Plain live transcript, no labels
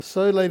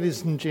So,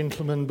 ladies and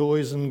gentlemen,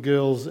 boys and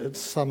girls,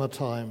 it's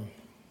summertime.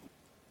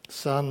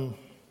 Sun,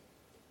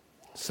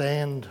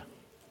 sand,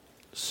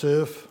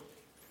 surf,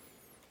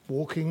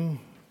 walking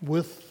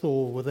with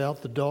or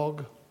without the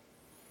dog.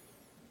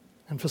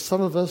 And for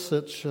some of us,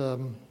 it's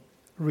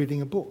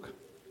reading a book,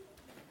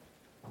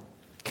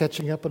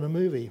 catching up on a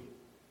movie,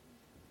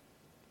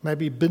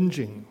 maybe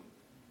binging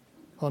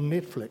on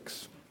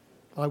Netflix.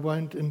 I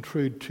won't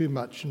intrude too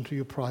much into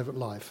your private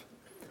life,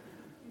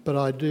 but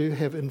I do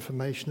have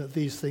information that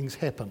these things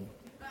happen.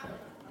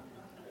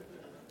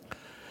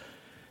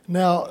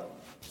 Now,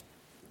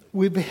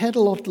 we've had a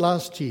lot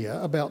last year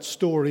about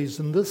stories,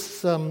 and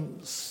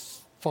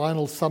this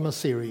final summer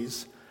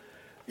series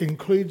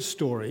includes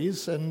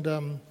stories,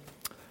 and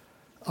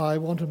I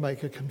want to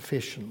make a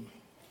confession.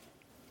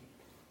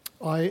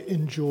 I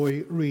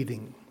enjoy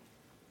reading.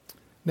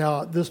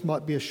 Now, this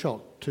might be a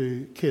shock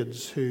to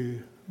kids who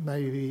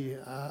may be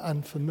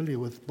unfamiliar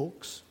with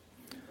books,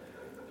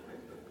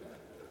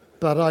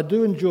 but I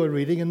do enjoy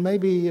reading, and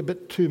maybe a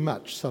bit too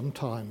much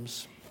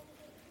sometimes.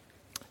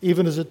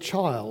 Even as a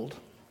child,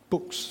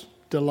 books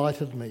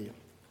delighted me.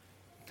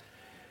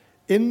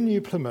 In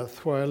New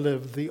Plymouth, where I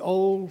live, the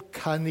old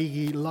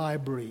Carnegie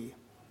Library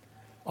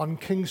on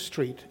King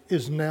Street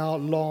is now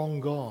long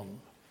gone.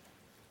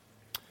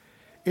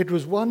 It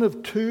was one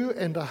of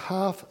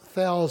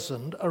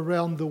 2,500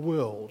 around the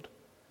world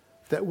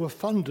that were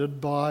funded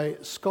by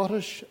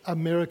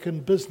Scottish-American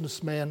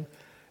businessman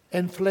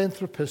and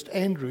philanthropist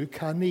Andrew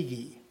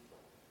Carnegie.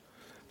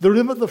 The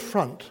room at the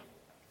front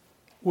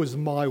was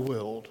my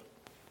world.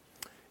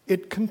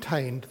 It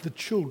contained the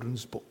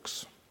children's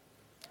books.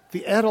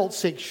 The adult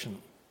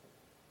section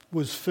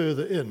was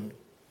further in.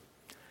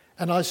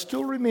 And I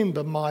still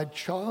remember my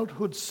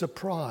childhood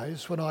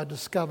surprise when I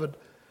discovered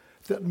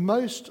that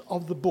most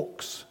of the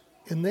books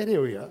in that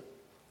area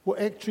were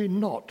actually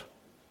not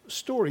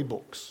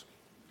storybooks.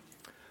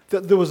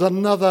 That there was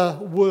another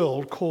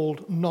world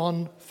called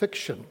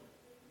non-fiction.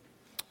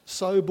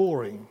 So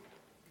boring.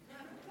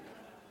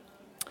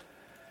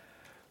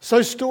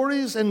 So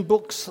stories and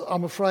books,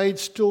 I'm afraid,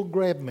 still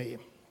grab me.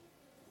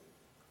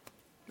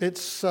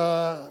 It's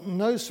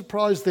no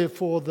surprise,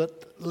 therefore,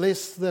 that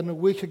less than a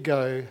week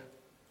ago,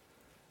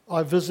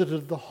 I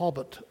visited the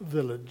Hobbit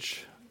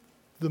village,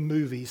 the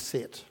movie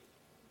set.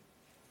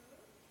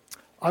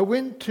 I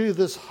went to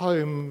this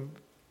home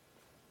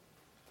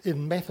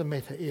in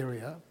Matamata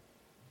area,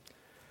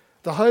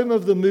 the home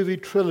of the movie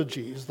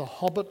trilogies, The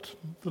Hobbit,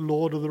 The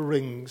Lord of the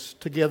Rings,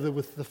 together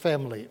with the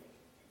family.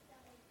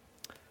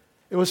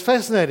 It was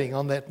fascinating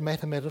on that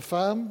Matamata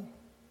farm.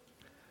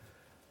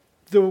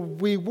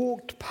 We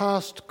walked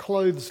past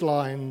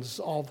clotheslines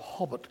of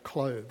Hobbit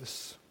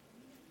clothes.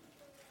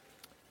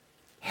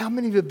 How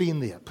many of you have been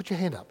there? Put your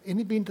hand up.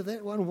 Any been to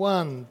that one?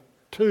 1,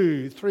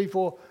 2, 3,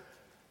 4.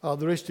 Oh,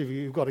 the rest of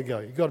you, you've got to go.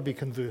 You've got to be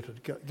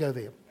converted. Go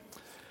there.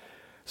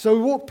 So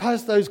we walked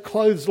past those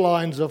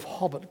clotheslines of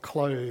Hobbit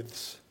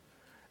clothes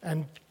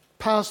and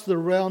past the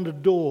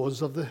rounded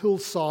doors of the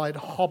hillside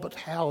Hobbit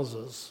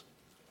houses,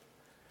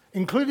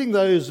 including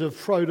those of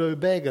Frodo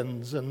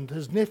Baggins and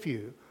his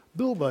nephew,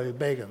 Bilbo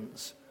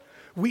Baggins.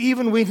 We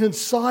even went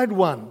inside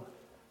one,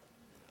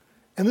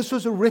 and this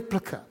was a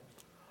replica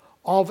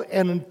of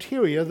an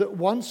interior that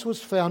once was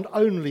found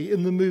only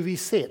in the movie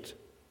set.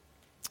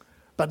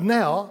 But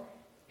now,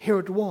 here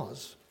it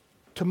was.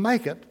 To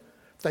make it,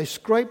 they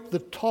scraped the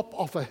top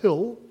off a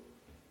hill,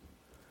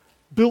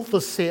 built the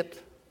set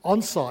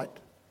on site,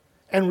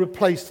 and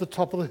replaced the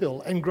top of the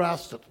hill and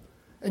grassed it.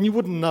 And you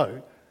wouldn't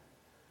know.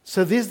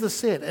 So there's the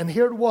set, and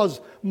here it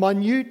was,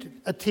 minute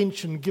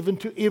attention given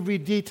to every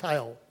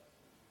detail.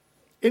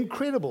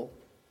 Incredible.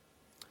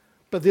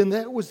 But then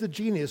that was the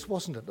genius,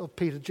 wasn't it, of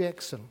Peter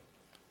Jackson?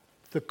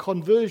 The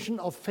conversion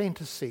of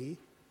fantasy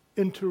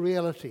into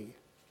reality.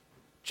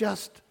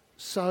 Just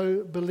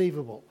so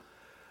believable.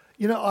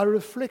 You know, I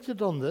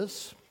reflected on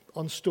this,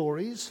 on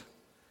stories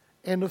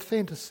and of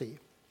fantasy,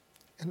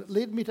 and it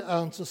led me to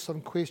answer some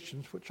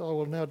questions which I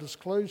will now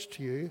disclose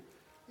to you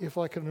if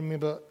I can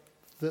remember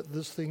that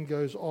this thing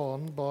goes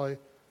on by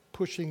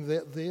pushing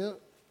that there,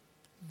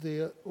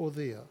 or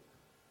there.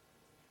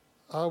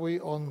 Are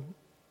we on?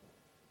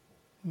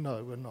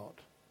 No, we're not.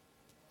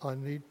 I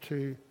need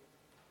to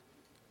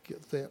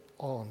get that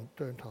on,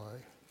 don't I?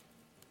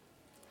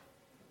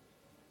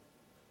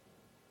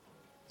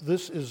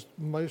 This is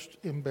most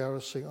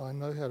embarrassing. I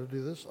know how to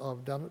do this.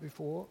 I've done it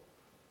before.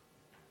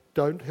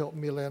 Don't help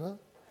me, Alana.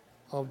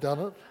 I've done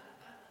it.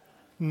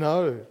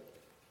 No.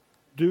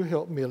 Do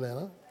help me,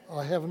 Alana.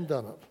 I haven't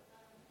done it.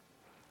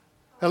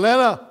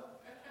 Alana!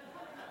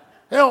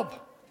 Help!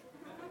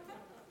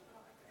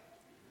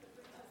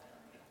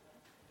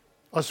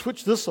 I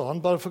switched this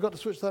on, but I forgot to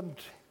switch that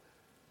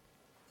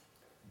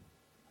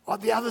on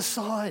the other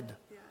side.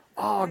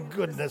 Oh,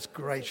 goodness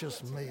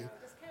gracious me.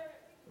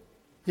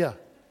 Yeah.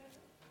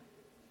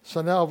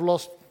 So now I've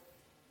lost,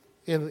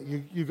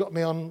 you got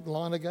me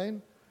online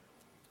again?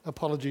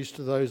 Apologies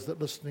to those that are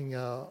listening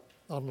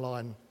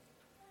online.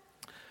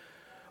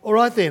 All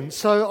right then,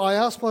 so I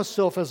asked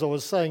myself, as I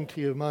was saying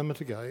to you a moment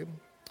ago,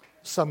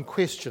 some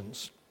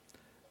questions.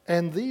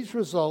 And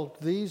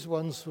these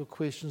ones were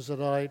questions that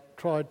I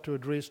tried to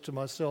address to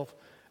myself,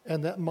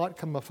 and that might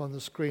come up on the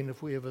screen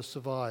if we ever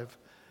survive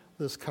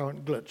this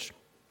current glitch.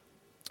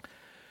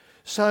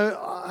 So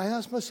I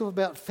asked myself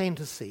about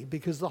fantasy,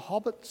 because the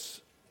hobbits,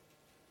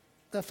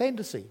 they're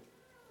fantasy.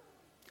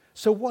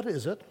 So what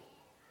is it?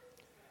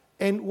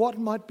 And what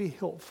might be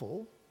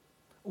helpful?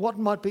 What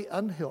might be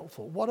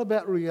unhelpful? What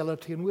about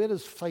reality, and where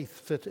does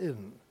faith fit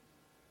in?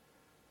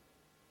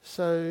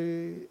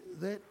 So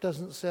that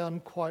doesn't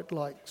sound quite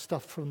like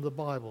stuff from the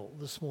Bible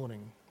this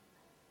morning,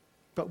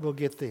 but we'll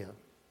get there.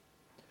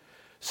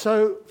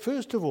 So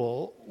first of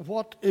all,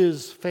 what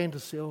is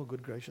fantasy? Oh,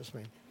 good gracious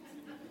me.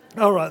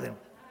 All right then.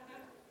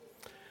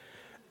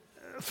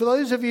 For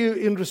those of you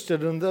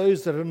interested and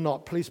those that are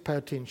not, please pay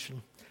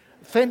attention.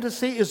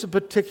 Fantasy is a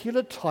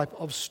particular type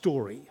of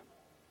story.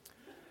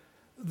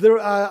 There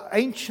are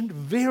ancient,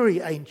 very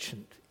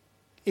ancient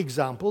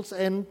examples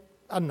and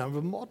a number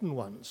of modern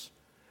ones.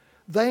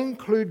 They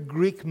include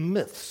Greek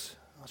myths.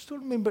 I still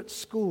remember at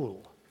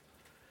school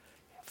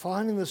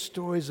finding the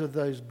stories of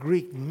those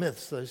Greek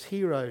myths, those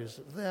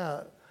heroes.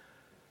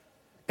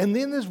 And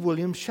then there's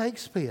William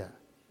Shakespeare.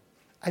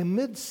 A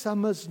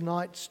Midsummer's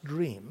Night's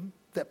Dream,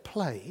 that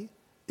play,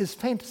 is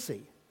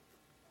fantasy.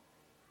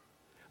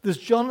 There's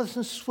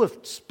Jonathan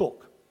Swift's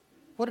book.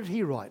 What did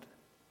he write?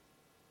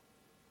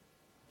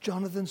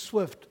 Jonathan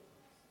Swift.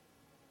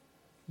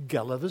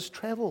 Gulliver's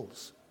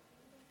Travels.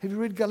 Have you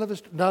read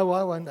Gulliver's? No,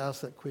 I won't ask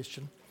that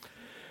question.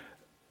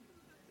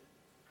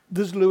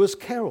 There's Lewis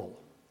Carroll,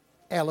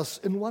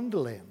 Alice in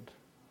Wonderland.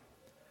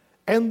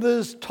 And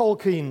there's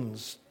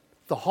Tolkien's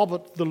The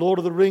Hobbit, The Lord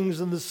of the Rings,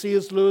 and the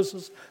C.S.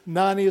 Lewis's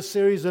Narnia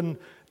series, and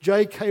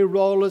J.K.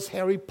 Rowling's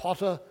Harry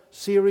Potter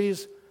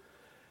series.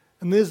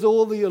 And there's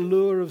all the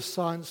allure of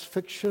science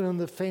fiction and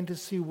the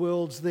fantasy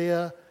worlds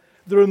there.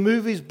 There are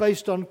movies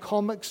based on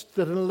comics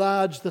that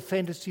enlarge the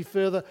fantasy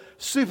further.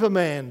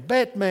 Superman,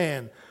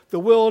 Batman, the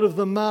world of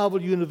the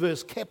Marvel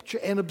Universe, capture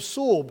and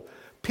absorb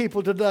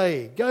people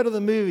today. Go to the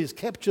movies,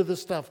 capture the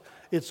stuff.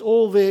 It's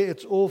all there,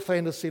 it's all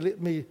fantasy. Look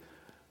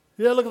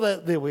at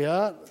that, there we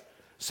are.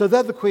 So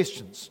they're the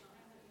questions.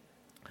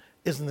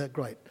 Isn't that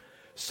great?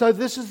 So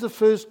this is the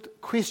first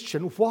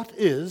question, what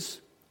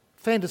is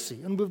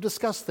fantasy? And we've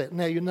discussed that,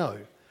 now you know.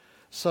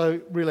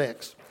 So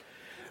relax.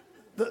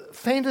 The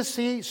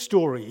fantasy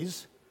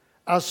stories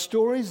are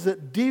stories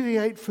that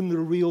deviate from the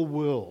real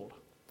world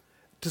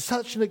to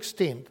such an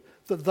extent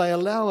that they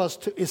allow us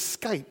to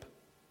escape,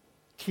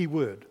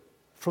 keyword,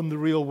 from the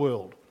real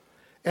world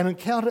and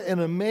encounter an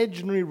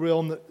imaginary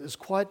realm that is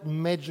quite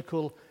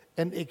magical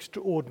and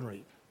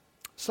extraordinary.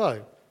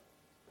 So,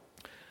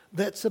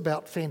 that's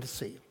about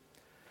fantasy.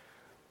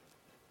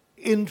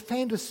 In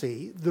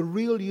fantasy, the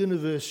real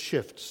universe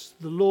shifts.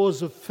 The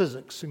laws of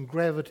physics and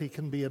gravity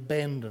can be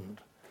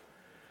abandoned.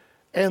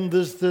 And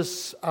there's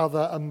this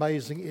other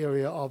amazing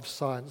area of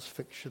science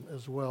fiction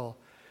as well.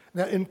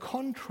 Now, in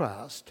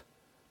contrast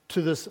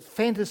to this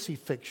fantasy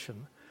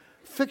fiction,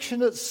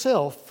 fiction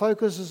itself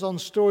focuses on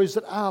stories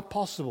that are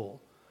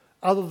possible,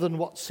 other than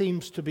what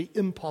seems to be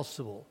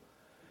impossible.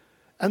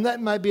 And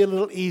that may be a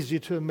little easier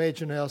to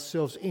imagine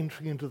ourselves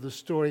entering into the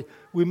story.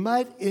 We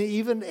might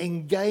even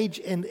engage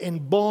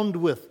and bond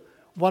with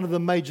one of the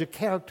major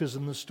characters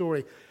in the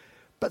story.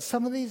 But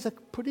some of these are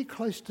pretty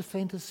close to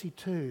fantasy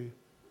too.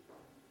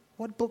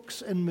 What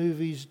books and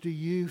movies do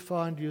you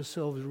find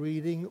yourselves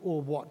reading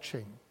or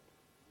watching?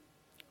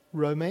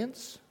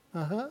 Romance?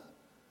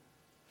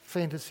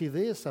 Fantasy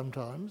there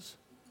sometimes.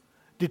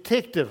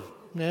 Detective?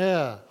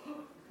 Yeah.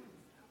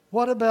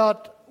 What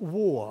about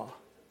war?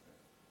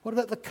 What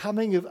about the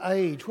coming of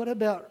age? What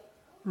about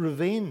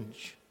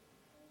revenge?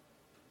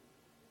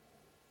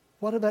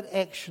 What about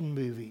action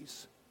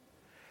movies?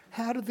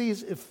 How do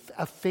these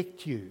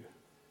affect you?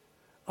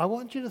 I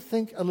want you to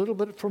think a little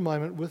bit for a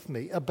moment with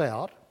me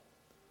about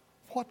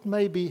what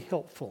may be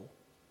helpful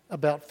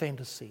about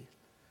fantasy.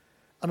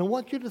 And I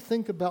want you to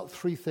think about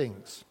three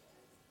things: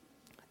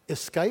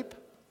 escape,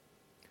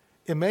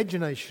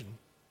 imagination,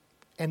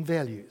 and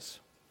values.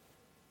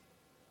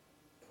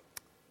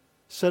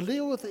 So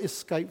deal with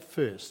escape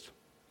first.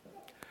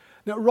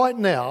 Now, right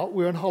now,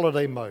 we're in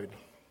holiday mode.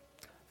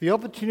 The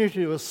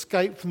opportunity to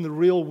escape from the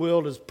real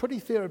world is pretty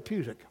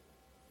therapeutic.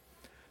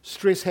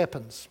 Stress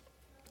happens.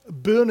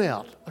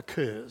 Burnout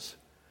occurs.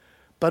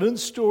 But in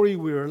story,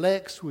 we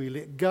relax, we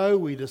let go,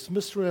 we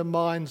dismiss from our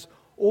minds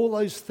all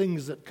those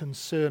things that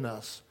concern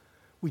us.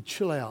 We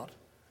chill out.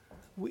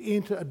 We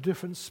enter a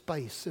different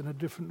space in a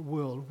different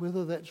world,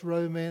 whether that's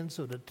romance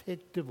or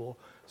detective or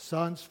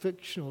science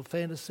fiction or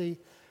fantasy.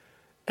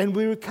 And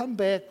we come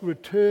back,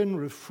 return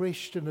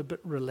refreshed and a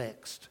bit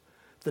relaxed.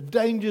 The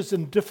dangers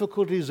and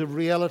difficulties of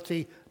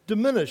reality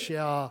diminish.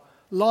 Our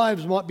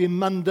lives might be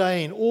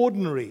mundane,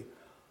 ordinary,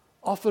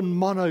 often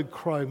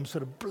monochrome,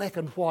 sort of black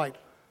and white,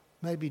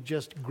 maybe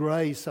just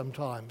grey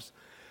sometimes.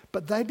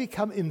 But they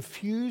become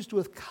infused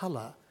with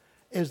colour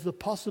as the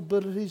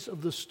possibilities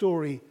of the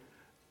story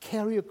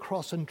carry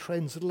across and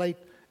translate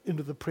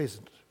into the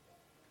present.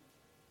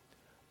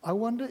 I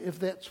wonder if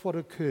that's what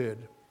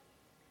occurred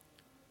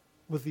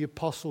with the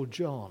Apostle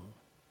John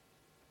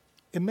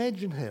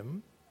Imagine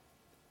him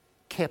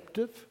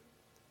captive,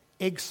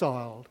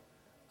 exiled,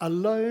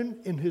 alone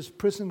in his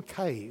prison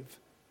cave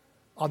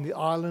on the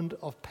island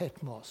of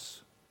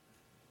Patmos.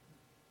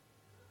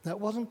 Now, it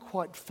wasn't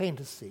quite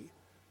fantasy.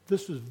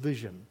 This was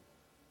vision.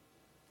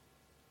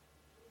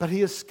 But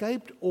he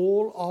escaped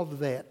all of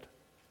that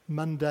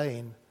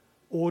mundane,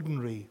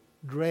 ordinary,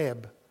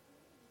 drab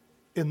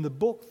in the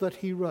book that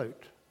he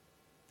wrote.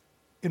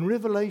 In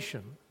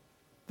Revelation,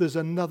 there's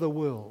another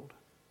world,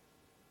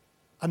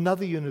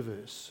 another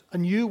universe, a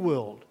new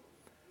world,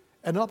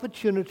 an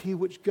opportunity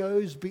which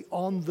goes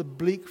beyond the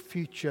bleak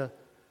future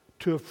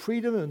to a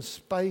freedom in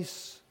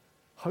space,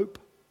 hope,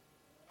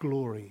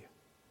 glory.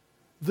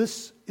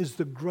 This is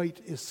the great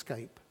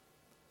escape.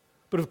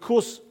 But of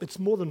course, it's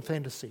more than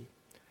fantasy.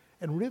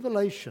 And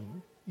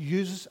Revelation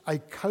uses a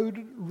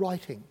coded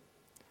writing.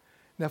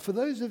 Now, for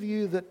those of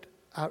you that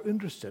are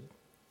interested,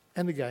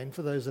 and again,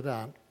 for those that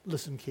aren't,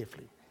 listen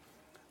carefully.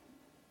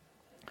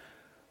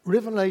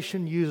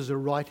 Revelation uses a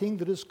writing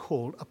that is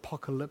called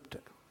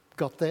apocalyptic.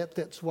 Got that?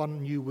 That's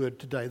one new word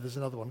today. There's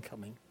another one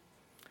coming.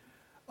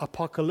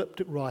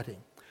 Apocalyptic writing.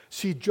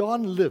 See,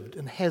 John lived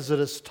in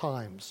hazardous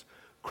times.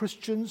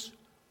 Christians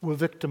were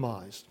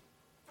victimized,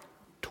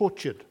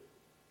 tortured,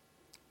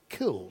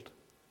 killed.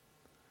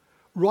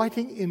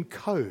 Writing in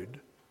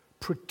code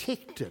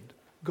protected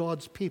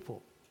God's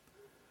people,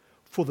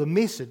 for the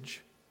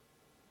message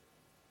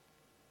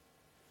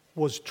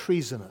was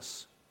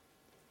treasonous.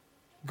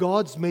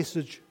 God's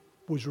message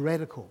was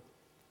radical.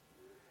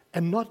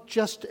 And not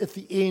just at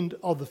the end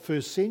of the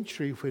first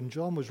century when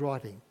John was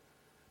writing,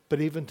 but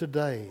even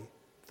today,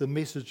 the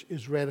message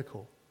is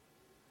radical.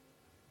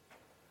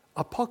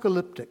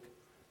 Apocalyptic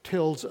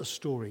tells a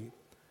story,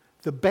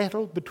 the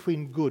battle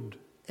between good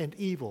and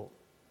evil,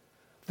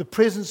 the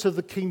presence of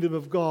the kingdom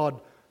of God,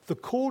 the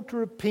call to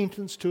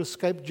repentance to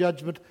escape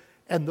judgment,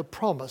 and the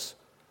promise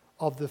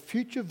of the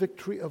future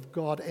victory of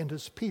God and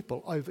his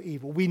people over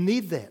evil. We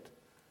need that.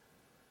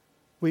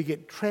 We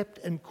get trapped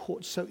and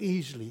caught so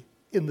easily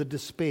in the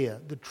despair,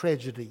 the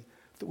tragedy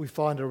that we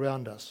find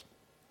around us.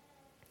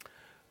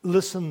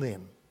 Listen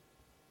then,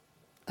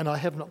 and I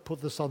have not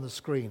put this on the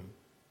screen.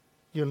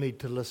 You'll need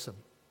to listen.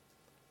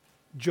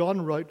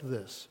 John wrote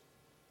this.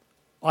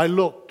 I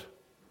looked,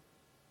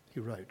 he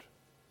wrote.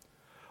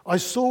 I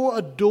saw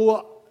a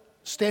door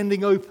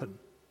standing open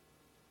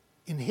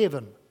in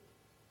heaven.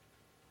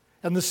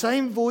 And the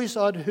same voice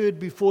I'd heard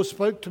before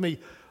spoke to me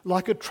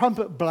like a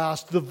trumpet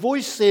blast. The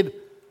voice said,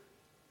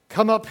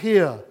 "Come up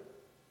here,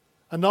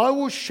 and I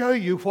will show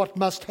you what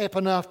must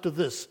happen after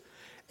this."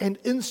 And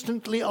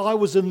instantly I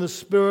was in the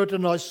Spirit,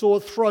 and I saw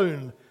a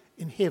throne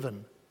in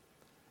heaven,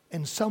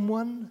 and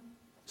someone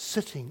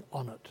sitting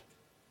on it.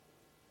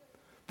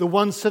 The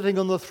one sitting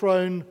on the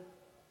throne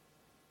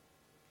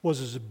was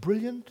as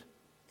brilliant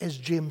as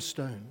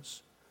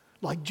gemstones,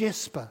 like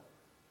jasper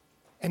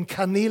and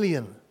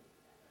carnelian,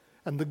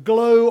 and the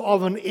glow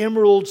of an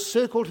emerald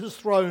circled his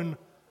throne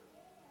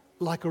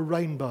like a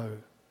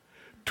rainbow.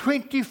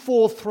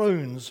 24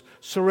 thrones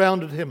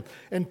surrounded him,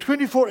 and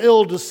 24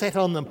 elders sat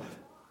on them.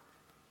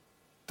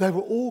 They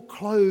were all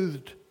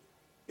clothed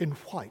in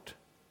white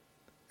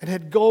and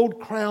had gold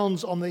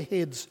crowns on their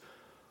heads.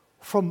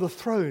 From the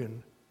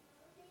throne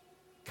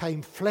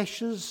came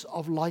flashes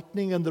of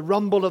lightning and the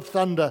rumble of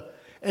thunder,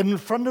 and in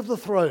front of the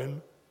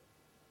throne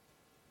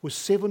were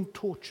 7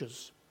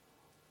 torches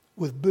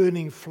with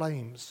burning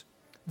flames.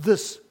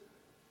 This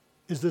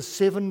is the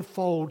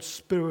sevenfold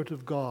Spirit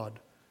of God.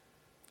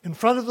 In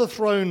front of the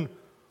throne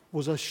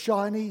was a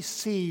shiny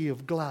sea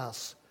of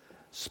glass,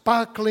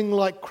 sparkling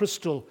like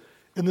crystal.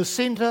 In the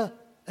center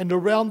and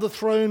around the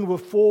throne were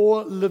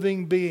 4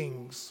 living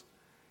beings,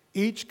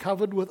 each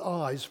covered with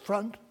eyes,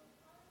 front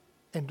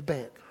and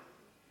back.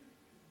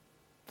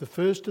 The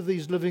first of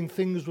these living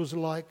things was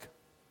like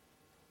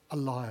a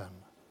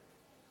lion.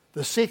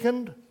 The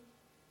second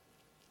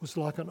was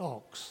like an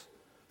ox.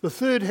 The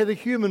third had a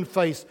human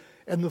face,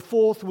 and the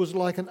fourth was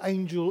like an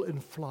angel in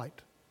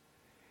flight.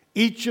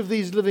 Each of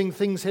these living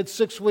things had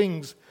 6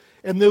 wings,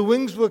 and their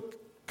wings were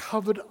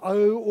covered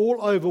all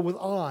over with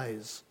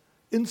eyes,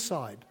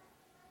 inside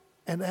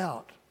and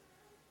out.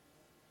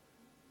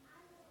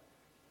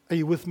 Are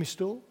you with me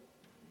still?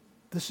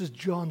 This is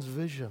John's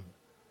vision.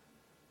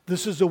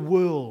 This is a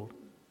world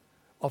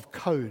of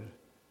code.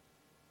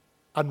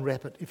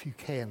 Unwrap it if you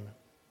can.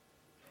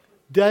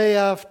 Day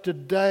after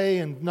day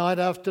and night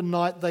after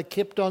night, they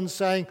kept on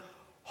saying,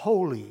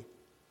 "Holy,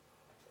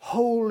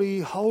 holy,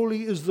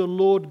 holy is the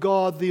Lord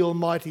God the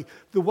Almighty,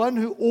 the one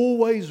who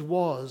always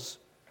was,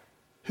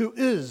 who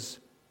is,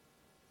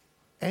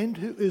 and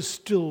who is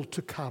still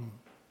to come."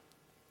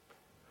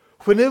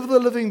 Whenever the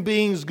living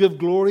beings give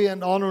glory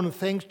and honor and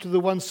thanks to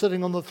the one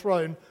sitting on the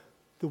throne,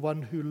 the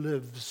one who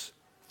lives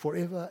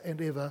forever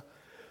and ever,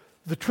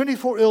 the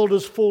 24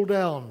 elders fall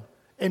down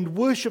and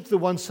worship the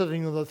one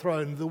sitting on the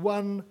throne, the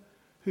one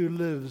who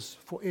lives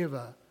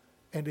forever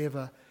and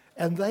ever.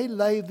 And they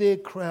lay their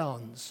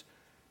crowns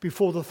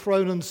before the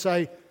throne and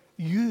say,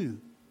 "You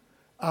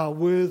are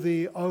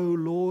worthy, O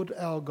Lord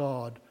our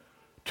God,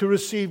 to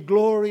receive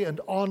glory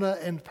and honor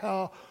and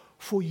power,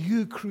 For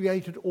you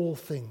created all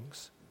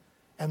things,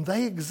 and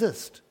they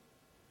exist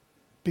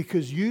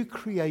because you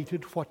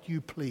created what you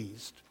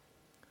pleased.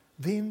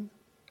 Then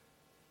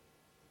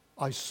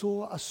I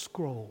saw a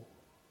scroll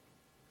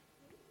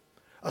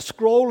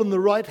in the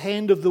right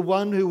hand of the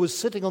one who was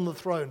sitting on the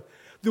throne.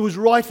 There was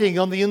writing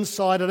on the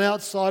inside and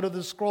outside of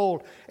the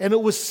scroll, and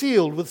it was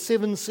sealed with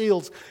 7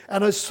 seals.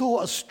 And I saw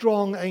a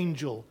strong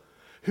angel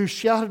who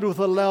shouted with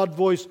a loud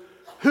voice,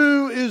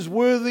 "Who is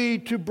worthy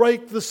to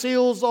break the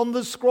seals on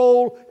the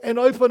scroll and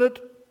open it?"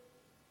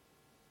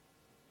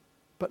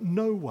 But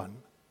no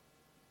one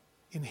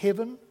in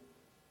heaven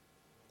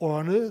or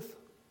on earth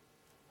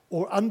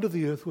or under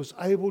the earth was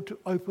able to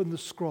open the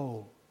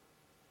scroll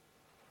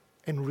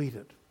and read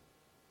it.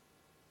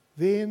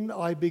 Then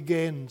I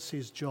began,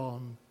 says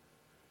John,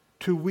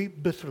 to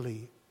weep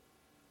bitterly,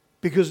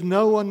 because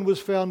no one was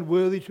found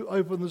worthy to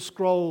open the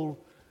scroll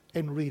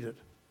and read it.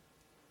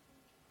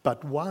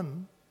 But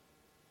one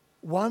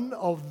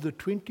of the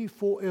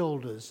 24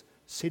 elders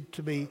said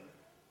to me,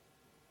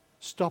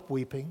 "Stop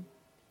weeping.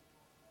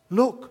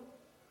 Look,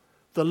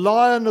 the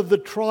Lion of the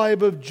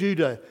tribe of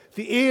Judah,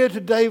 the heir to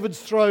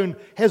David's throne,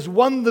 has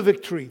won the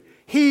victory.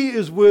 He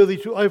is worthy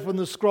to open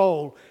the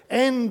scroll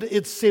and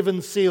its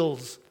 7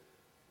 seals."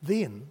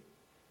 Then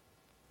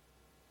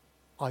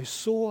I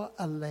saw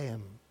a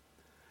lamb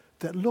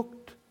that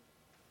looked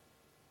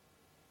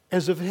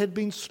as if it had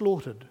been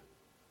slaughtered,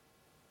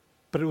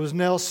 but it was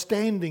now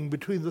standing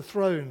between the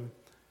throne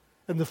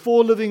and the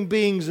 4 living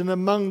beings and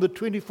among the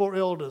 24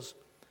 elders.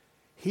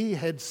 He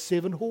had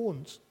 7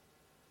 horns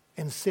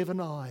and 7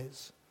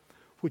 eyes,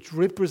 which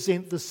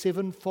represent the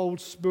 7-fold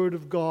Spirit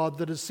of God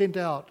that is sent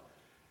out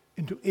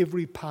into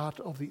every part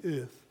of the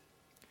earth.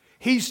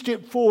 He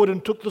stepped forward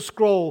and took the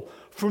scroll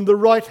from the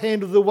right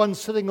hand of the one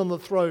sitting on the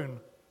throne.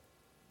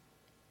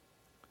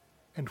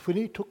 And when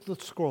he took the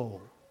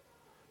scroll,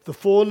 the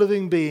 4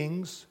 living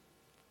beings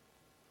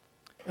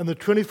and the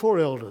 24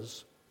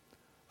 elders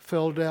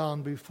fell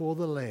down before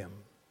the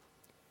Lamb.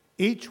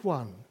 Each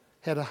one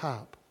had a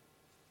harp,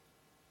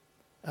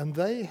 and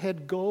they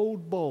had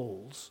gold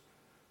bowls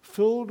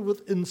filled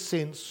with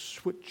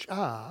incense, which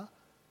are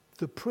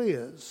the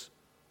prayers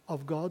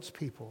of God's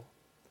people.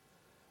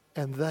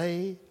 And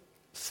they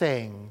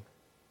sang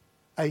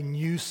a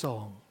new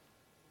song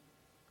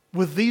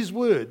with these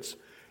words,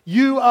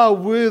 "You are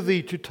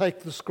worthy to take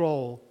the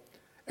scroll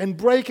and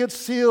break its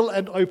seal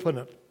and open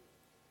it.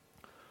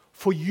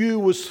 For you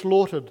were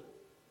slaughtered,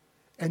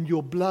 and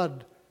your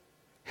blood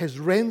has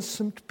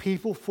ransomed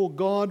people for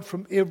God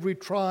from every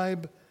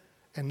tribe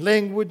and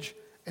language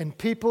and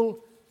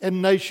people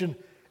and nation,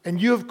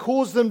 and you have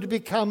caused them to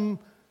become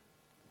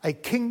a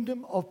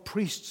kingdom of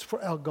priests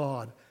for our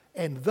God,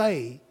 and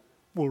they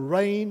will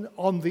reign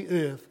on the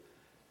earth."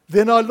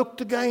 Then I looked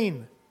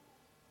again,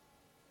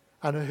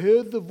 and I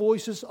heard the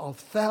voices of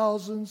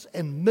thousands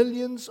and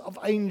millions of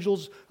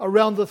angels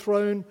around the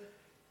throne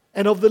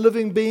and of the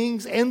living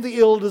beings and the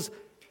elders,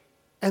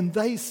 and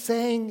they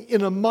sang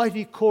in a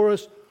mighty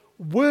chorus,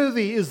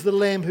 "Worthy is the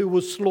Lamb who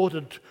was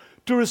slaughtered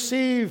to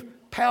receive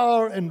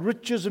power and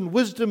riches and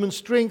wisdom and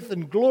strength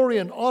and glory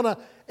and honor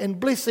and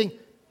blessing."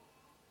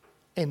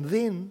 And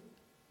then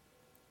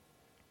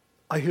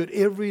I heard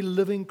every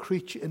living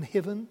creature in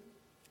heaven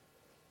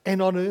and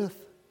on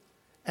earth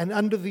and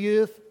under the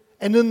earth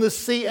and in the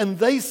sea, and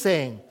they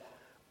sang,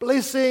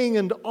 "Blessing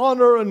and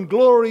honor and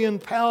glory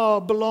and power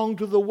belong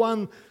to the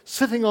one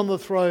sitting on the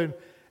throne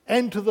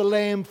and to the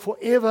Lamb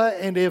forever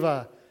and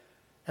ever."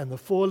 And the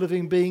 4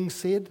 living beings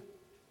said,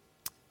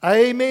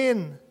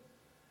 "Amen."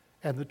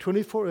 And the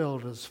 24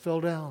 elders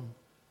fell down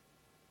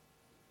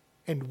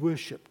and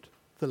worshipped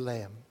the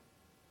Lamb.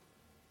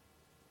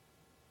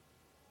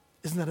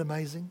 Isn't that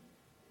amazing?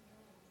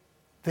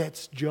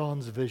 That's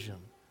John's vision.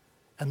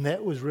 And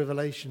that was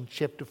Revelation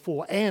chapter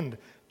 4 and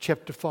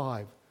chapter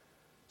 5.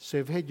 So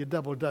you've had your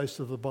double dose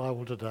of the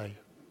Bible today.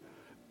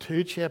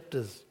 2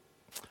 chapters.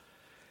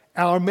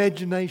 Our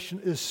imagination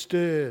is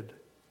stirred,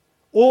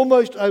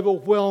 almost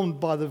overwhelmed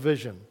by the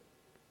vision.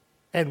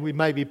 And we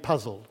may be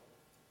puzzled,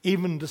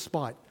 even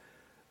despite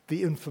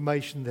the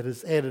information that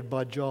is added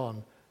by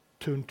John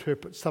to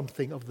interpret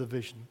something of the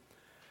vision.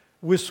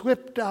 We're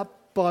swept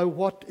up by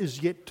what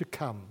is yet to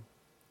come.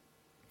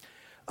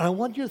 And I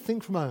want you to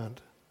think for a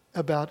moment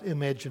about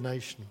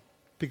imagination,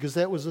 because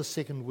that was the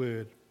second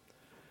word.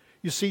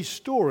 You see,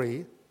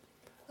 story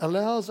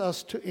allows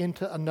us to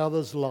enter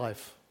another's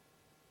life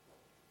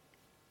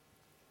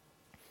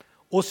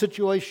or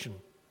situation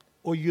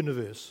or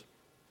universe.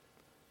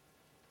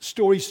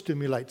 Story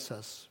stimulates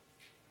us.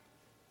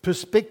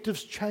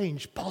 Perspectives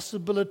change,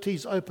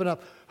 possibilities open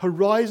up,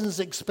 horizons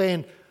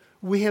expand.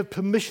 We have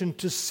permission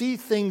to see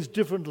things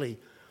differently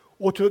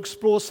or to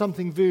explore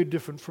something very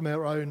different from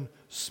our own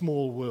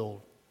small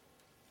world.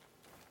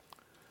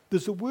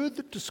 There's a word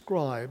that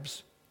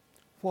describes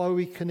why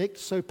we connect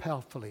so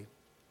powerfully.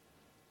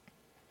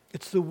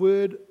 It's the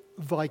word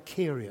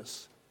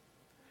vicarious.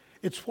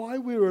 It's why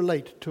we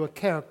relate to a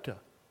character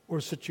or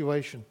a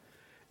situation.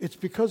 It's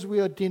because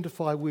we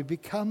identify, we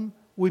become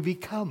the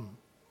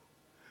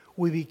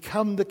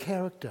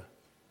character.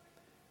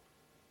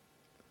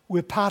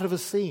 We're part of a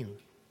scene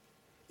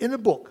in a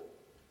book,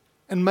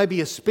 and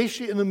maybe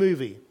especially in a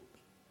movie.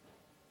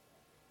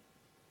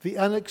 The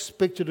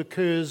unexpected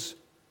occurs,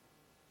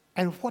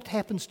 and what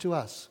happens to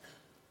us?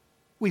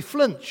 We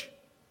flinch.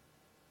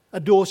 A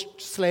door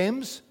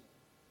slams,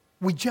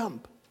 we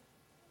jump.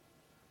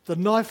 The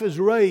knife is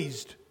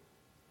raised,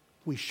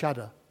 we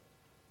shudder.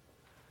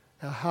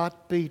 Our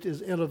heartbeat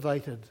is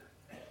elevated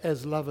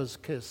as lovers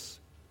kiss.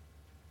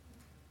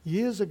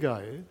 Years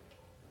ago,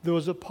 there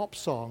was a pop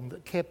song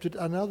that captured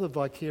another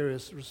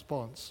vicarious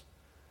response.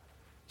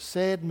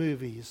 Sad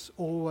movies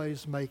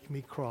always make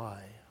me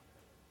cry.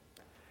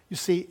 You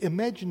see,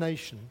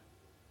 imagination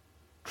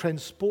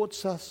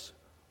transports us,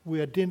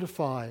 we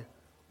identify,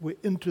 we're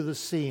into the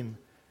scene.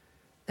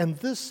 And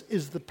this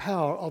is the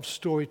power of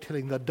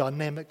storytelling, the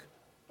dynamic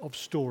of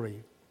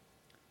story.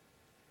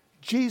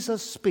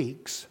 Jesus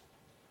speaks,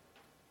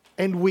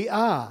 and we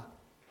are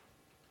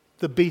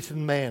the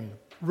beaten man,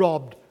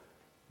 robbed,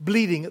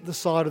 bleeding at the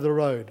side of the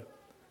road.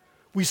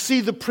 We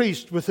see the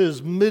priest with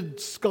his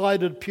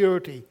misguided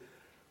purity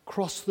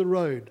cross the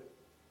road,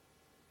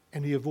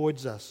 and he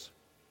avoids us.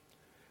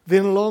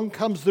 Then along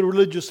comes the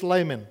religious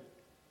layman.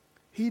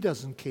 He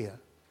doesn't care.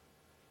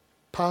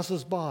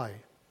 Passes by,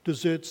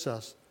 deserts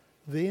us.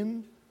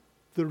 Then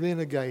the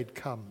renegade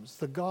comes,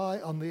 the guy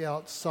on the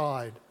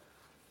outside,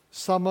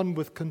 someone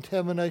with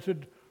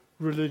contaminated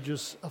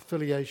religious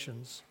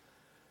affiliations.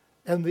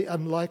 And the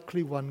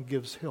unlikely one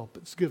gives help.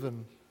 It's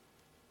given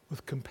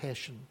with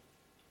compassion,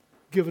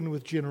 given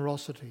with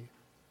generosity.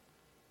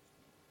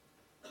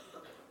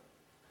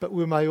 But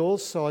we may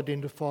also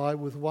identify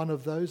with one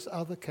of those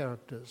other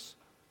characters.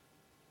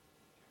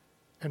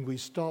 And we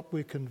stop,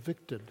 we're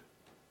convicted.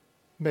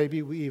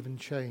 Maybe we even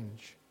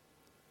change.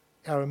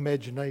 Our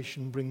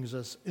imagination brings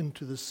us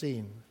into the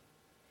scene.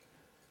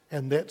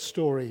 And that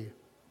story,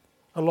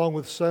 along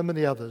with so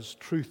many others,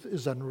 truth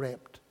is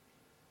unwrapped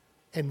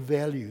and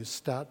values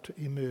start to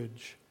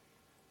emerge.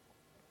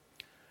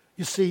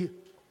 You see,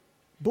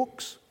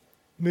 books,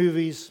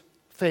 movies,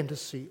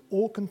 fantasy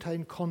all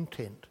contain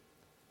content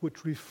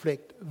which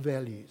reflect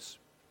values.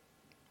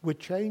 We're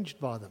changed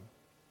by them.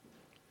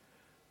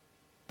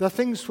 The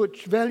things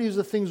which, values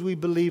are things we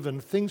believe in,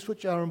 things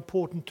which are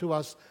important to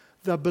us,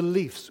 they're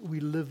beliefs we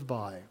live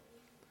by.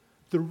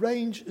 The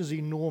range is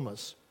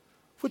enormous.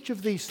 Which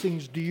of these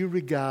things do you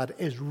regard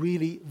as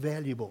really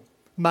valuable?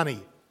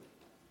 Money,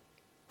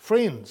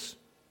 friends,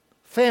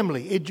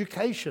 family,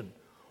 education,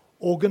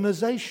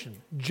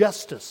 organization,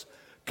 justice,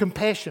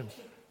 compassion,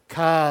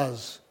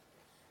 cars,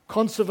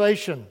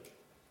 conservation,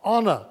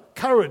 honor,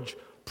 courage,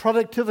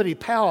 productivity,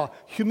 power,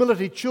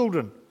 humility,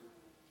 children,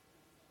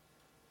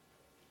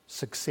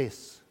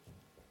 success.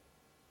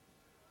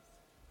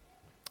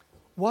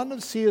 One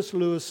of C.S.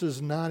 Lewis's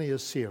Narnia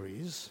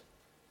series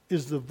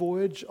is The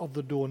Voyage of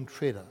the Dawn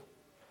Treader.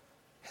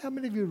 How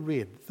many of you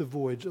read The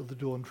Voyage of the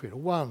Dawn Treader?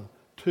 1,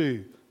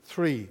 2,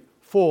 3,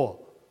 4,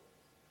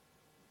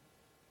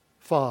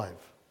 5.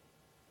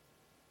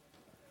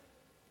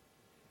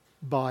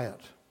 Buy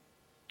it.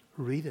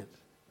 Read it.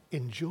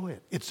 Enjoy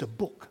it. It's a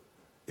book.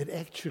 It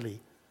actually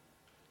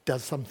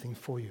does something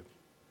for you.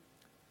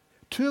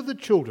 Two of the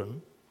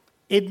children,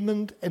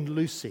 Edmund and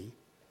Lucy,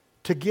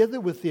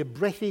 together with their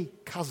bratty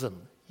cousin,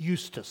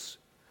 Eustace,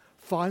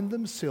 find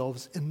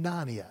themselves in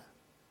Narnia.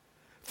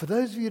 For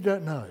those of you who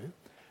don't know,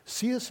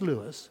 C.S.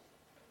 Lewis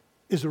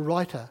is a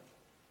writer,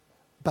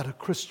 but a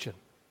Christian.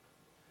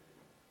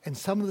 And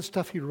some of the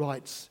stuff he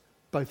writes,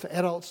 both for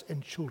adults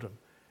and children,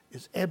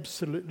 is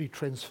absolutely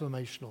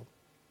transformational.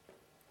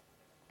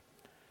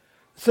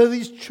 So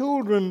these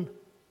children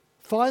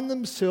find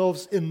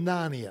themselves in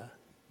Narnia,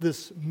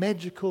 this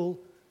magical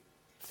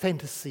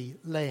fantasy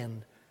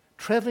land,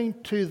 travelling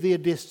to their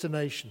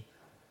destination.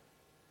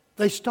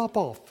 They stop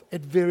off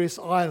at various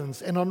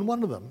islands, and on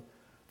one of them,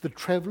 the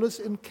travellers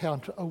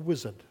encounter a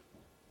wizard.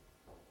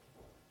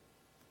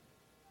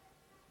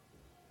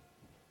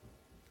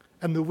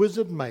 And the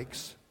wizard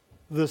makes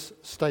this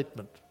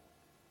statement: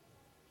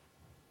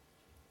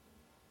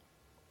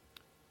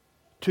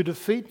 to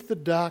defeat the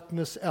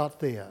darkness out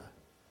there,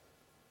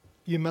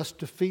 you must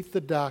defeat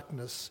the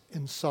darkness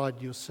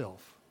inside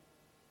yourself.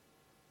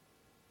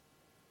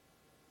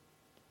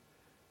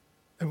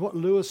 And what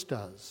Lewis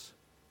does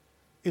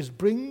is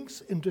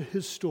brings into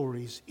his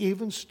stories,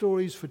 even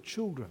stories for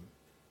children,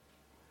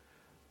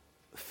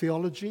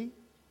 theology,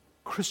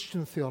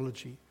 Christian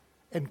theology,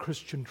 and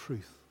Christian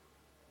truth.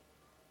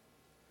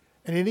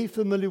 And any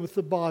familiar with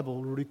the Bible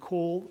will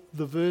recall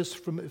the verse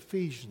from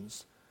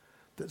Ephesians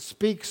that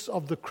speaks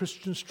of the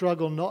Christian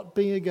struggle not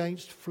being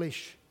against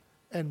flesh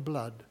and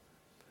blood,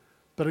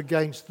 but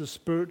against the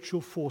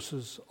spiritual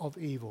forces of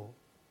evil,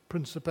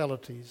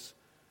 principalities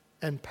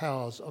and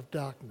powers of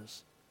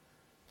darkness.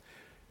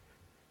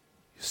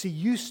 You see,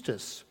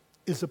 Eustace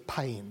is a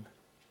pain.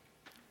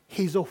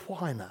 He's a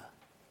whiner,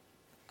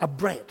 a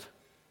brat.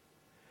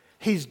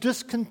 He's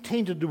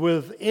discontented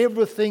with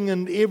everything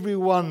and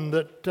everyone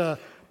that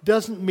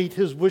doesn't meet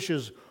his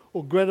wishes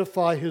or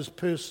gratify his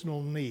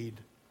personal need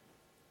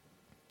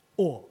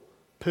or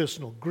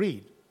personal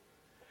greed.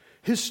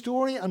 His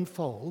story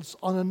unfolds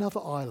on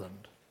another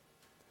island.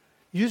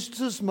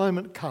 Eustace's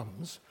moment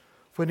comes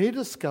when he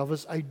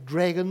discovers a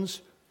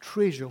dragon's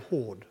treasure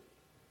hoard.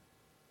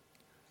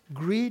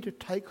 Greed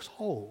takes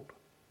hold.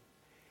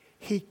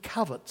 He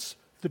covets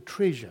the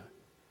treasure.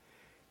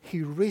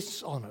 He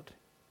rests on it.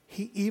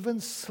 He even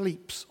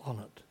sleeps on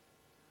it.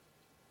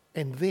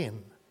 And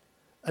then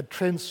a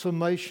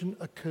transformation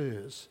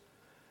occurs.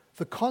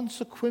 The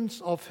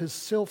consequence of his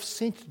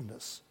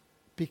self-centeredness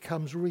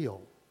becomes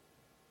real.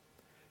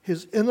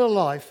 His inner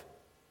life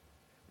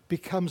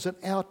becomes an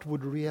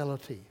outward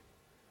reality.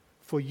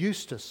 For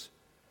Eustace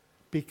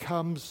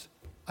becomes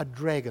a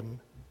dragon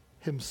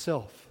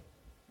himself.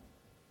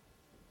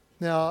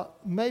 Now,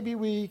 maybe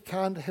we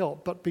can't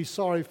help but be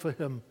sorry for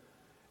him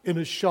in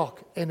his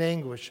shock and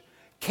anguish,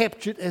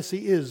 captured as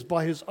he is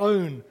by his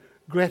own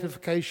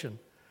gratification.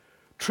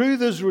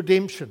 Truth is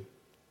redemption,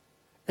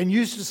 and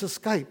Eustace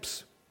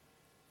escapes.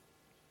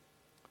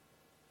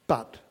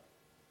 But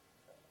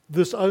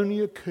this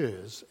only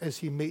occurs as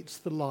he meets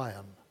the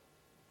lion.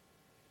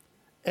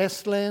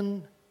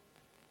 Aslan,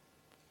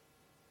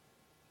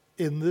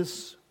 in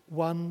this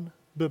one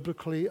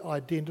biblically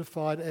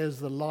identified as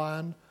the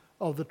Lion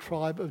of the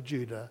tribe of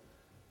Judah,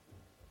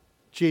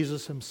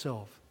 Jesus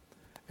himself.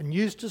 And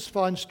Eustace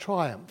finds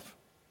triumph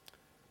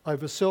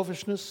over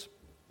selfishness,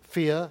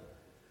 fear,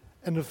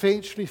 and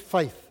eventually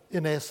faith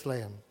in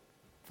Aslan,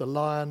 the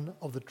Lion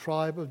of the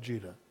tribe of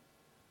Judah.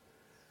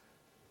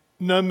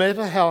 No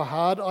matter how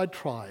hard I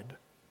tried,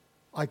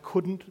 I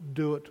couldn't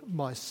do it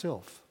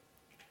myself,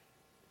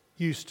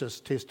 Eustace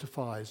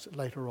testifies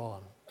later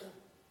on.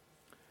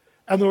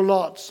 And there are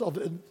lots of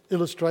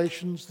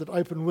illustrations that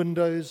open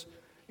windows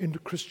into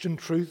Christian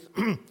truth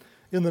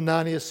in the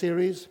Narnia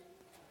series.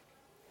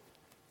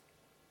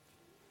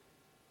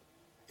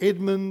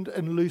 Edmund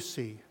and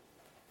Lucy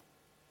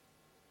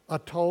are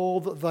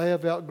told that they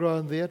have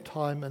outgrown their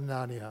time in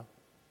Narnia.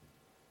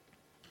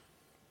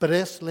 But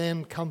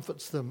Aslan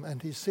comforts them,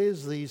 and he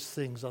says these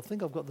things. I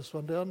think I've got this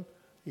one down.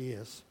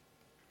 Yes.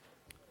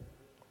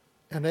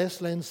 And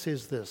Aslan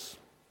says this: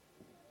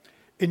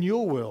 "In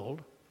your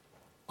world,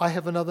 I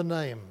have another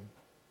name.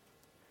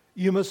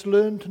 You must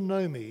learn to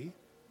know me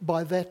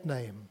by that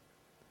name.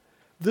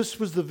 This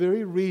was the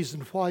very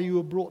reason why you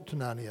were brought to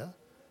Narnia,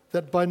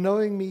 that by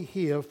knowing me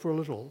here for a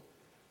little,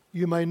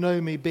 you may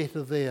know me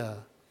better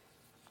there."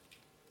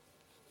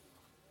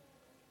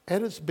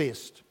 At its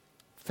best,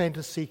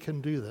 fantasy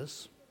can do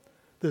this.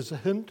 There's a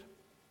hint,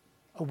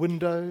 a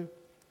window,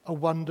 a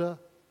wonder,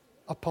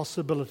 a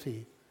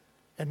possibility,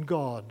 and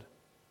God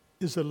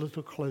is a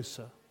little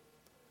closer.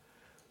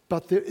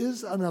 But there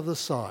is another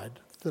side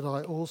that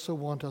I also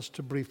want us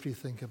to briefly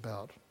think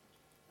about.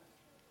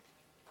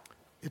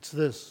 It's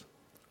this: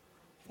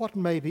 what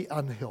may be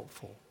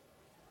unhelpful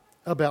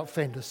about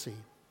fantasy,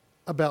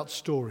 about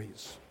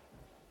stories?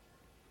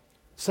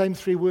 Same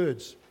three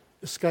words: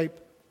 escape,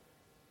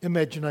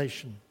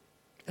 imagination,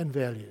 and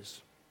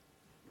values.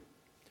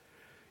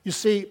 You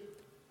see,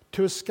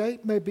 to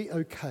escape may be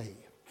okay.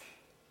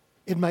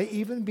 It may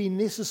even be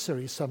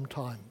necessary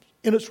sometimes,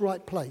 in its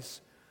right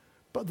place,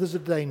 but there's a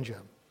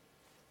danger.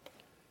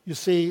 You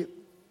see,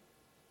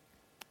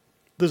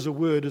 there's a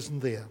word, isn't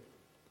there?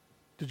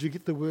 Did you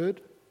get the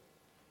word?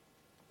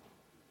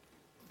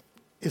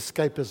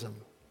 Escapism.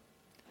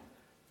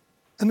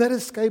 And that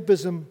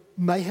escapism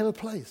may have a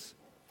place.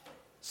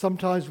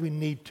 Sometimes we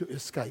need to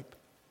escape.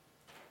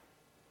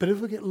 But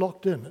if we get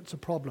locked in, it's a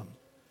problem.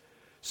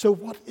 So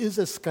what is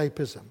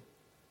escapism?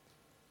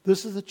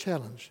 This is a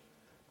challenge,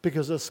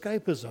 because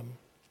escapism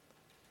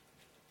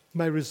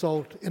may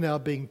result in our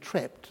being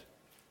trapped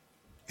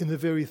in the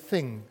very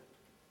thing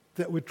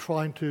that we're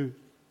trying to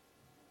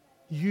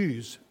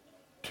use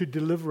to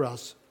deliver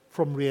us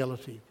from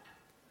reality.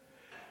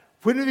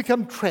 When we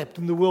become trapped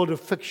in the world of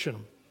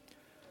fiction,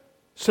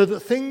 so that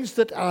things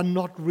that are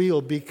not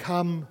real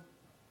become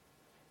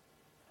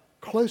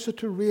closer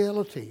to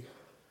reality,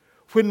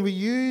 when we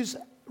use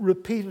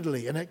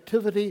repeatedly an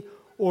activity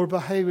or a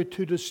behavior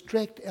to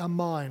distract our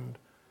mind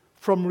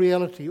from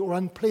reality or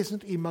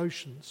unpleasant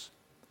emotions,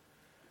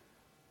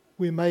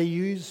 we may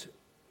use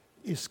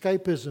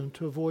escapism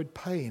to avoid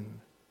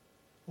pain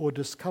or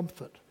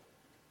discomfort.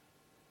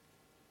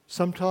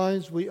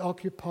 Sometimes we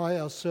occupy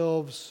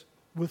ourselves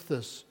with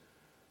this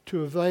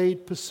to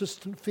evade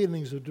persistent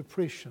feelings of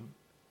depression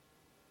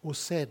or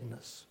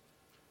sadness.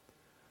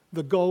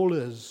 The goal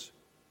is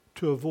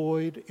to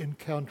avoid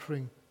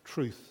encountering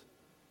truth,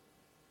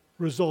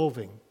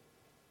 resolving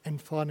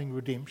and finding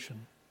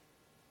redemption.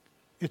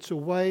 It's a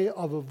way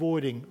of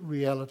avoiding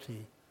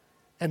reality,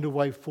 and a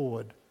way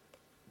forward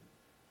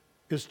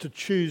is to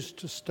choose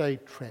to stay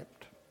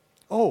trapped.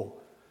 Oh,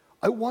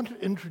 I want to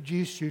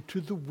introduce you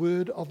to the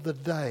word of the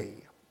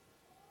day.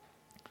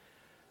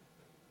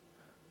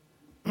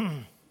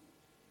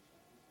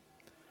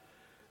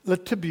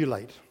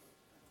 Latibulate.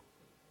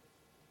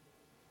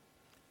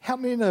 How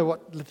many know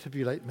what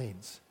latibulate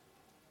means?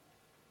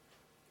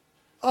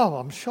 Oh,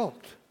 I'm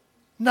shocked.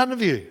 None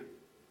of you.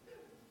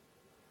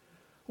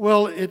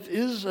 Well, it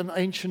is an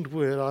ancient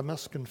word, I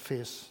must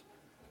confess.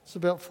 It's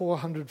about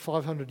 400,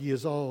 500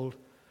 years old.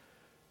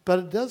 But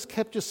it does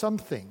capture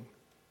something.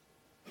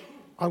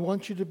 I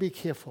want you to be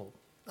careful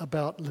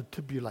about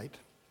latibulation,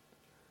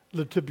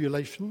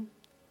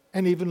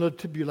 and even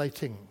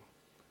latibulating.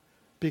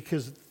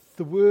 Because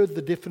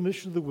the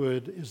definition of the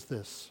word is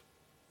this.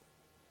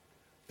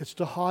 It's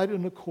to hide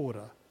in a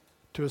corner,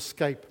 to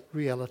escape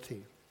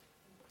reality.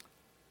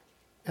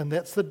 And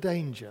that's the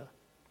danger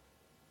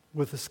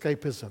with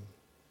escapism.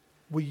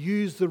 We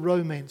use the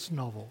romance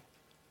novel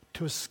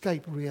to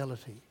escape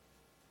reality.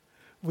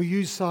 We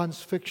use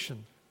science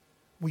fiction.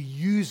 We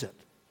use it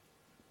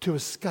to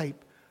escape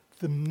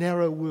the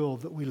narrow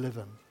world that we live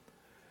in.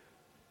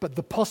 But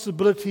the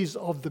possibilities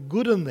of the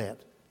good in that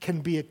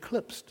can be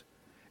eclipsed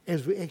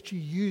as we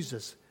actually use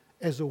this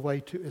as a way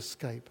to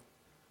escape.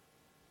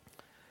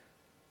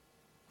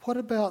 What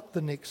about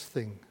the next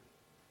thing?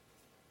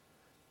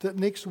 The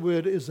next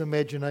word is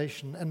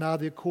imagination. And are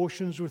there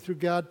cautions with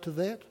regard to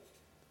that?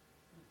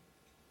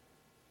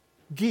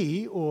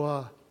 Guy,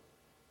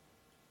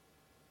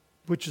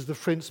 which is the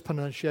French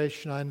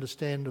pronunciation I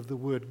understand of the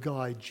word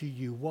Guy,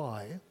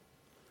 G-U-Y,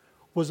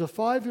 was a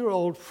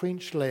 5-year-old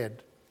French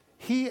lad.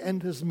 He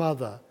and his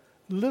mother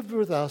lived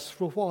with us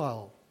for a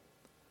while,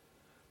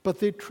 but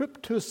their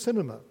trip to a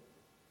cinema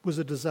was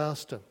a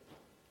disaster.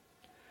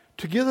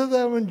 Together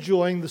they were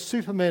enjoying the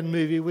Superman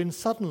movie when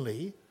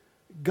suddenly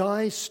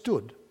Guy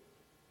stood.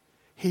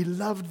 He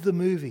loved the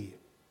movie.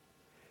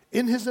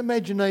 In his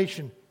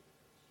imagination,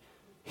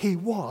 he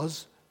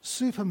was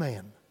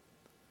Superman.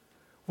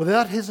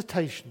 Without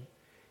hesitation,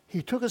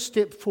 he took a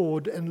step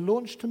forward and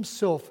launched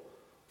himself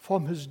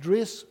from his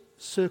dress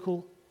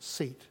circle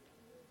seat.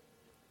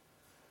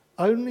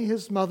 Only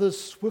his mother's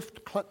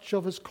swift clutch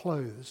of his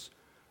clothes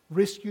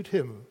rescued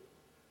him,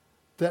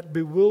 that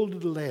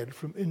bewildered lad,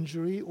 from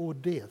injury or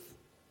death.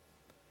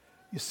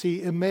 You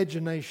see,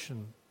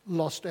 imagination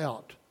lost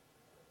out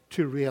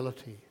to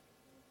reality.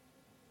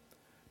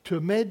 To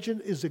imagine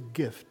is a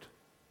gift,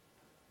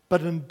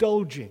 but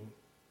indulging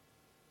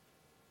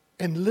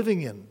and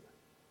living in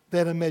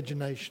that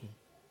imagination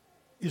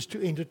is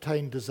to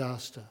entertain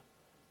disaster.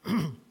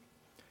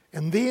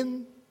 And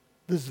then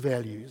there's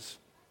values.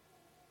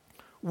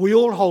 We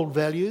all hold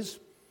values,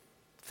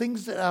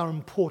 things that are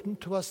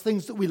important to us,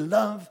 things that we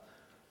love.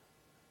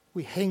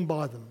 We hang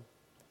by them.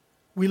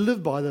 We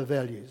live by the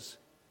values.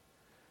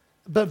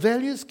 But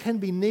values can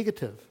be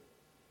negative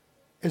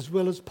as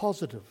well as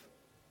positive.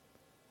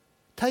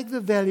 Take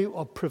the value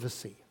of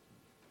privacy.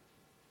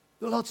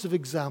 There are lots of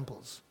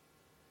examples,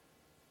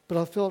 but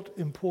I felt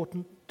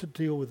important to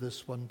deal with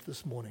this one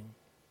this morning.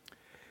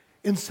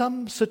 In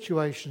some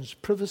situations,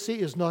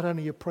 privacy is not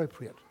only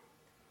appropriate,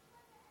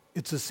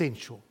 it's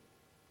essential.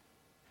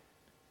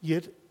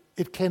 Yet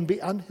it can be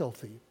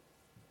unhealthy.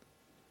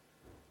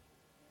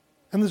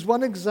 And there's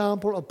one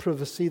example of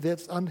privacy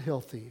that's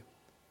unhealthy.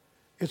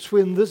 It's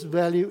when this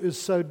value is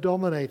so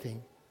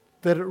dominating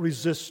that it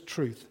resists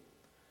truth.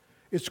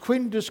 It's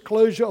when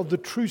disclosure of the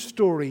true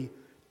story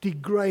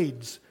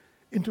degrades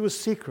into a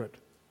secret.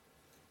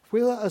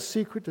 Whether a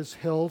secret is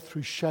held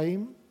through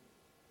shame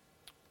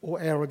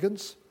or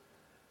arrogance,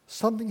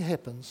 something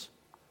happens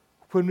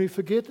when we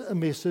forget a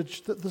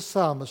message that the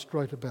psalmist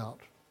wrote about.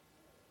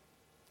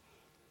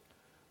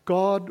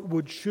 God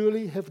would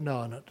surely have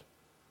known it,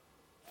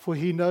 for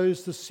he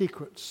knows the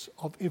secrets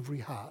of every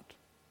heart.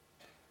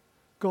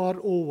 God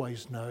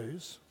always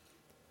knows.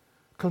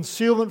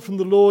 Concealment from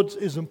the Lord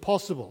is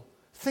impossible.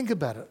 Think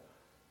about it.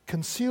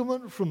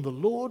 Concealment from the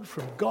Lord,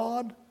 from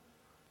God?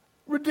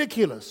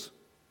 Ridiculous.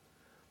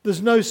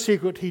 There's no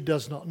secret he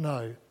does not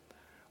know.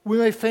 We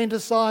may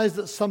fantasize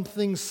that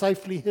something's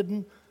safely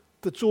hidden,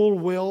 that's all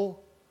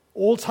well,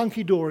 all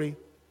hunky-dory,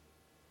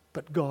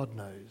 but God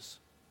knows.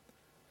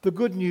 The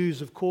good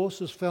news, of course,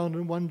 is found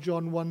in 1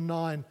 John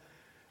 1:9.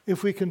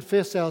 If we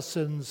confess our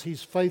sins,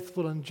 he's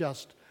faithful and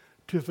just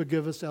to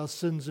forgive us our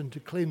sins and to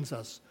cleanse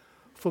us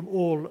from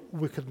all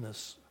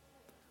wickedness.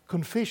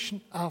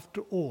 Confession,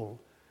 after all,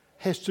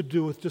 has to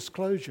do with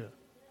disclosure,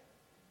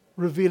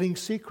 revealing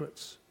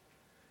secrets.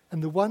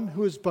 And the one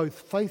who is both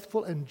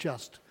faithful and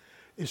just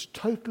is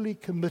totally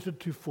committed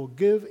to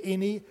forgive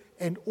any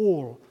and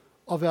all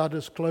of our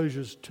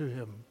disclosures to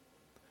him.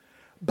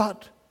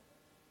 But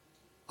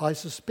I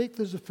suspect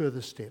there's a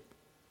further step.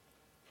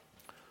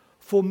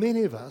 For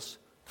many of us,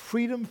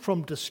 freedom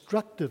from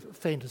destructive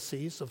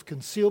fantasies of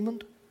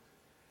concealment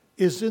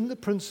is in the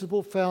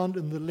principle found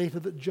in the letter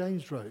that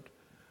James wrote.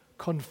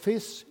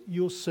 Confess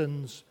your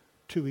sins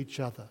to each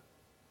other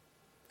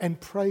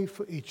and pray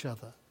for each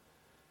other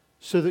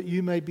so that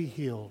you may be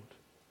healed.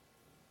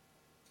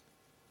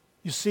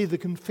 You see, the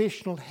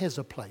confessional has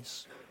a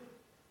place.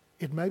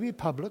 It may be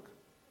public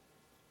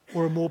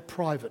or a more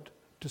private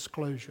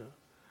disclosure.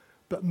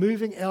 But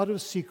moving out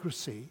of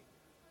secrecy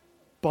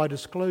by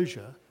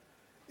disclosure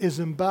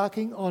is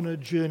embarking on a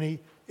journey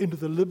into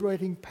the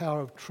liberating power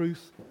of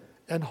truth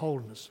and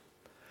wholeness.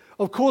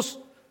 Of course,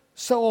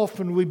 so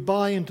often we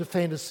buy into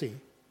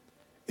fantasy.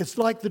 It's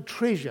like the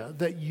treasure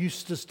that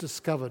Eustace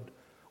discovered.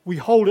 We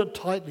hold it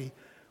tightly.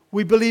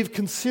 We believe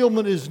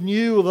concealment is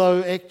new,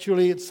 although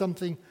actually it's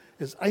something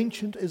as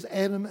ancient as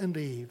Adam and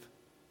Eve,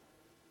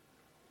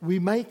 we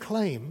may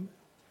claim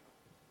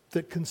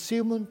that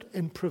concealment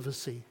and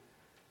privacy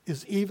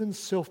is even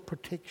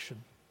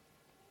self-protection,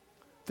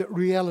 that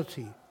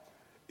reality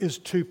is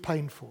too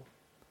painful.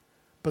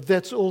 But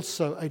that's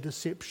also a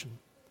deception.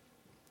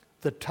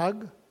 The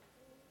tug,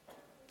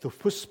 the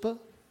whisper,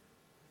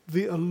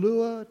 the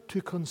allure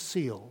to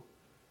conceal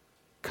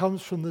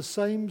comes from the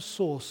same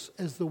source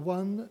as the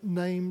one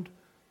named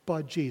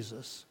by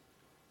Jesus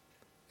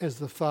as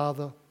the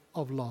father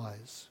of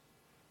lies.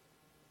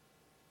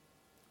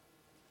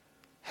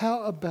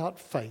 How about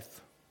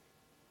faith?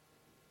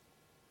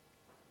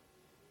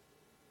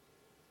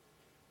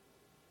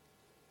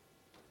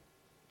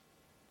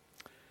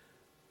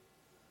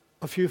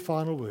 A few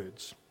final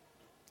words.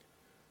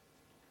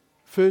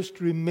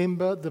 First,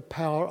 remember the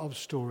power of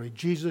story.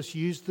 Jesus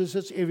used this.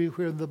 It's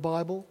everywhere in the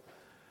Bible.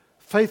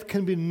 Faith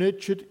can be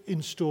nurtured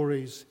in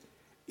stories,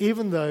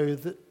 even though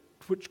that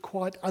which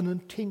quite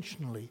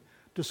unintentionally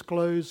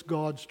disclose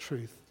God's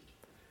truth.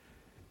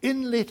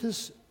 In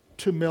Letters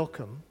to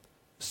Malcolm,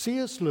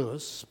 C.S.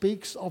 Lewis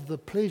speaks of the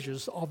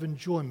pleasures of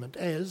enjoyment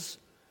as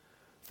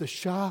the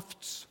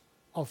shafts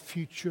of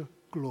future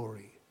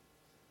glory.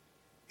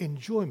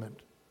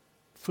 Enjoyment,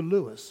 for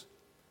Lewis,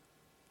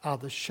 are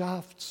the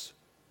shafts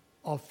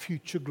of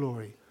future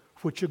glory,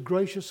 which a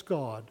gracious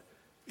God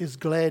is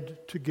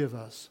glad to give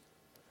us.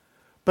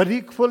 But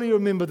equally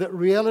remember that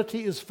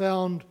reality is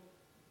found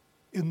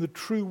in the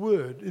true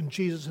word, in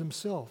Jesus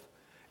himself,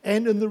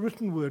 and in the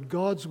written word,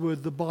 God's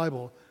word, the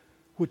Bible,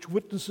 which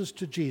witnesses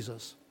to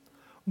Jesus.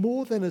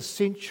 More than a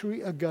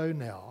century ago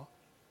now,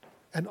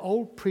 an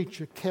old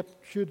preacher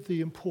captured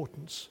the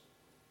importance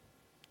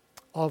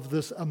of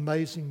this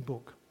amazing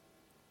book.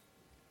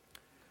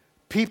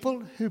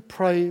 People who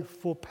pray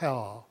for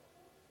power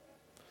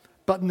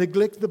but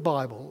neglect the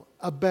Bible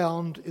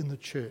abound in the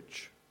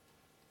church.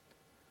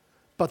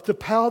 But the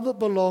power that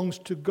belongs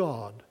to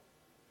God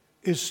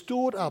is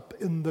stored up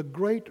in the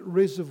great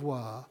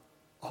reservoir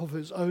of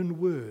his own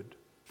word,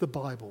 the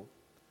Bible.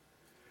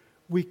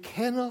 We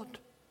cannot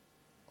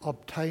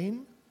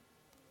obtain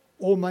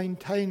or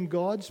maintain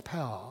God's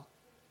power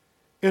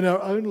in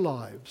our own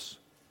lives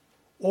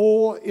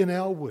or in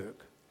our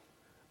work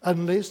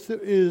unless there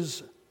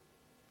is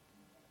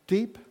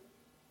deep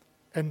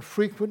and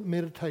frequent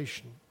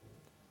meditation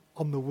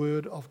on the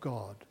Word of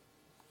God.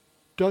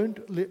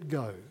 Don't let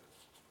go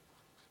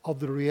of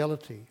the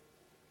reality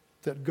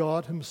that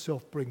God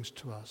himself brings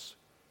to us.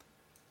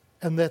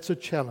 And that's a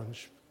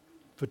challenge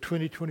for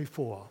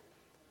 2024.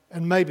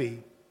 And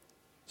maybe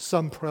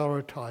some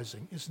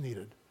prioritizing is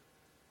needed.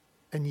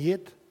 And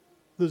yet,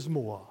 there's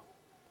more.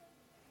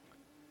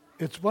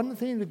 It's one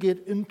thing to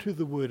get into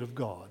the Word of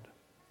God,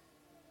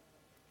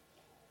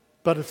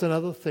 but it's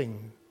another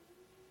thing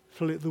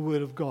to let the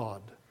Word of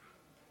God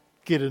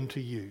get into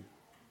you.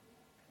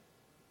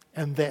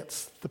 And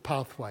that's the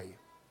pathway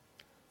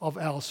of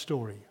our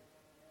story.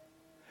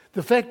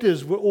 The fact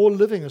is, we're all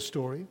living a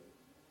story.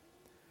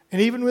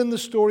 And even when the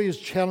story is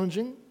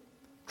challenging,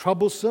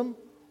 troublesome,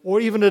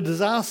 or even a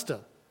disaster,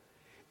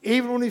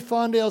 even when we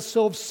find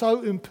ourselves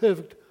so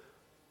imperfect,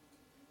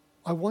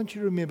 I want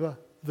you to remember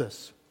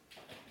this.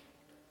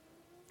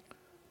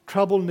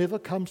 Trouble never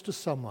comes to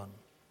someone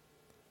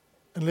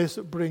unless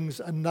it brings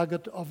a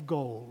nugget of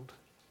gold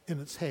in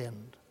its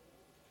hand.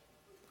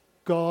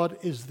 God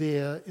is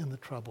there in the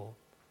trouble.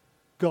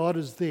 God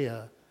is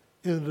there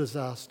in the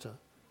disaster,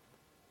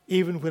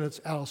 even when it's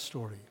our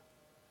story.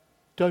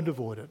 Don't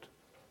avoid it.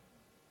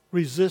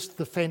 Resist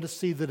the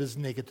fantasy that is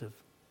negative.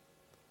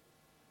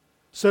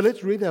 So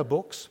let's read our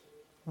books,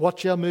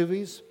 watch our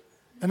movies,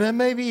 and then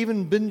maybe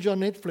even binge on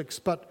Netflix,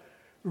 but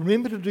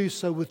remember to do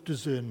so with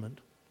discernment.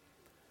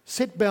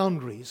 Set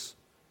boundaries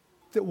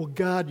that will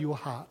guard your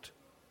heart.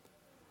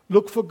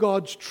 Look for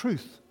God's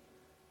truth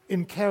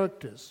in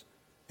characters,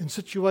 in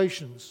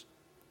situations.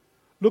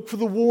 Look for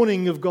the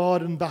warning of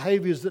God in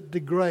behaviors that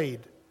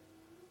degrade.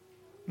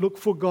 Look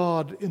for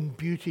God in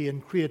beauty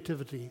and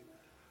creativity.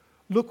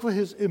 Look for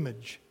his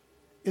image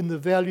in the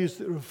values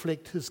that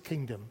reflect his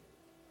kingdom.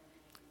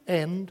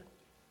 And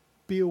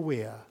be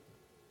aware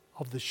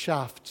of the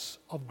shafts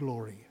of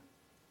glory.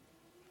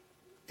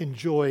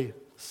 Enjoy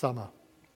summer.